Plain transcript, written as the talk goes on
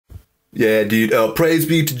Yeah, dude. Praise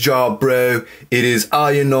be to Jah, bro. It is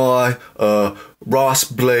I and I, Ross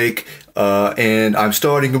Blake, and I'm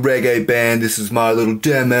starting a reggae band. This is my little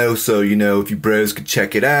demo, so if you bros could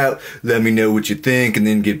check it out, let me know what you think, and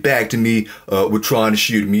then get back to me. We're trying to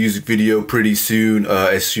shoot a music video pretty soon,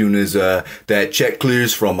 as soon as that check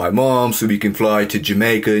clears from my mom, so we can fly to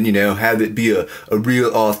Jamaica and have it be a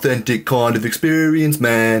real authentic kind of experience,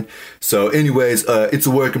 man. So anyways, it's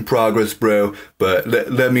a work in progress, bro, but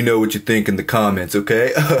let me know what you think in the comments,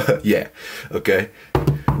 okay? Yeah, okay.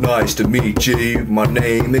 Nice to meet you. My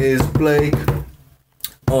name is Blake.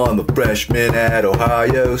 I'm a freshman at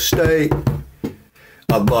Ohio State.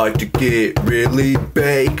 I like to get really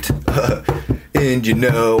baked. And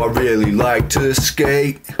I really like to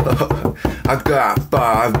skate. I got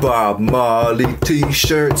 5 Bob Marley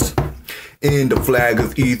t-shirts and a flag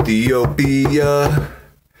of Ethiopia.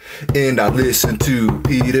 And I listen to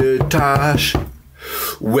Peter Tosh.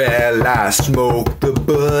 Well, I smoke the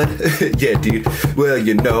bud. Yeah, dude. Well,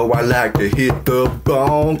 I like to hit the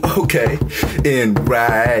bong. Okay. And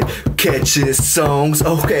write catchy songs.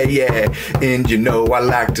 Okay, yeah. And I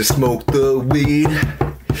like to smoke the weed.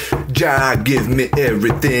 Jah give me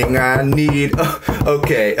everything I need.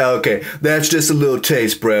 Okay. That's just a little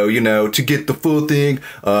taste, bro. To get the full thing,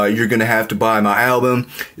 you're gonna have to buy my album.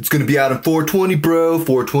 It's gonna be out in 420, bro.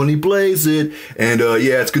 420 blaze it. And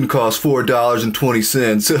yeah, it's gonna cost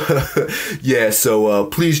 $4.20. Yeah, so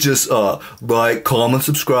please just like, comment,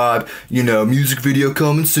 subscribe. Music video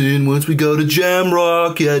coming soon once we go to Jam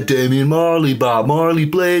Rock. Yeah, Damian Marley, Bob Marley,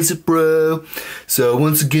 blaze it, bro. So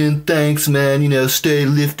once again, thanks, man. Stay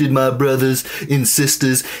lifted, my brothers and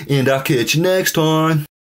sisters, and I'll catch you next time.